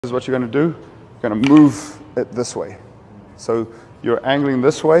This is what you're going to do. You're going to move it this way. So you're angling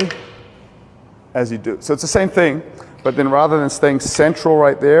this way as you do. So it's the same thing, but then rather than staying central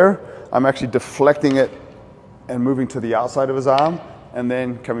right there, I'm actually deflecting it and moving to the outside of his arm and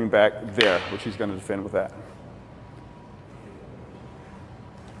then coming back there, which he's going to defend with that.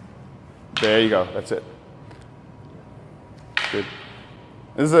 There you go. That's it. Good.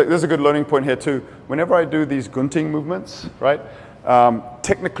 This is a good learning point here too. Whenever I do these gunting movements, right?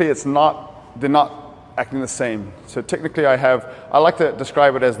 Technically, they're not acting the same. So technically, I like to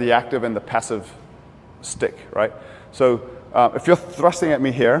describe it as the active and the passive stick, right? So if you're thrusting at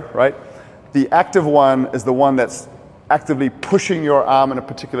me here, right? The active one is the one that's actively pushing your arm in a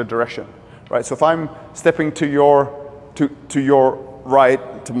particular direction, right? So if I'm stepping to your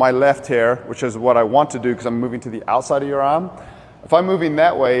right, to my left here, which is what I want to do because I'm moving to the outside of your arm. If I'm moving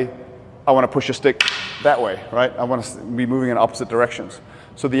that way, I want to push your stick that way, right? I want to be moving in opposite directions.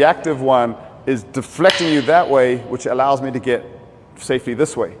 So the active one is deflecting you that way, which allows me to get safely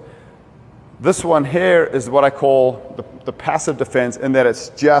this way. This one here is what I call the passive defense, in that it's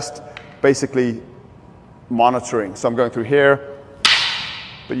just basically monitoring. So I'm going through here,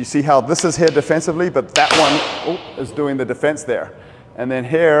 but you see how this is here defensively, but that one is doing the defense there. And then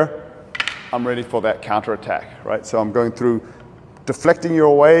here, I'm ready for that counterattack, right? So I'm going through deflecting you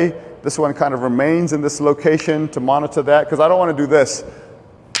away. This one kind of remains in this location to monitor that, because I don't want to do this.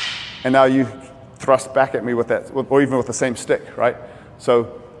 And now you thrust back at me with that, or even with the same stick, right?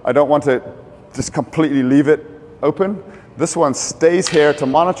 So I don't want to just completely leave it open. This one stays here to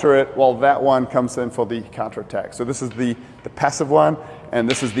monitor it while that one comes in for the counterattack. So this is the passive one, and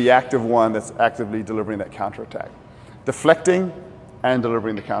this is the active one that's actively delivering that counterattack. Deflecting and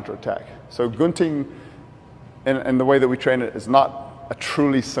delivering the counterattack. So gunting, in the way that we train it, is not a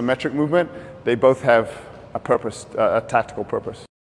truly symmetric movement. They both have a purpose, a tactical purpose.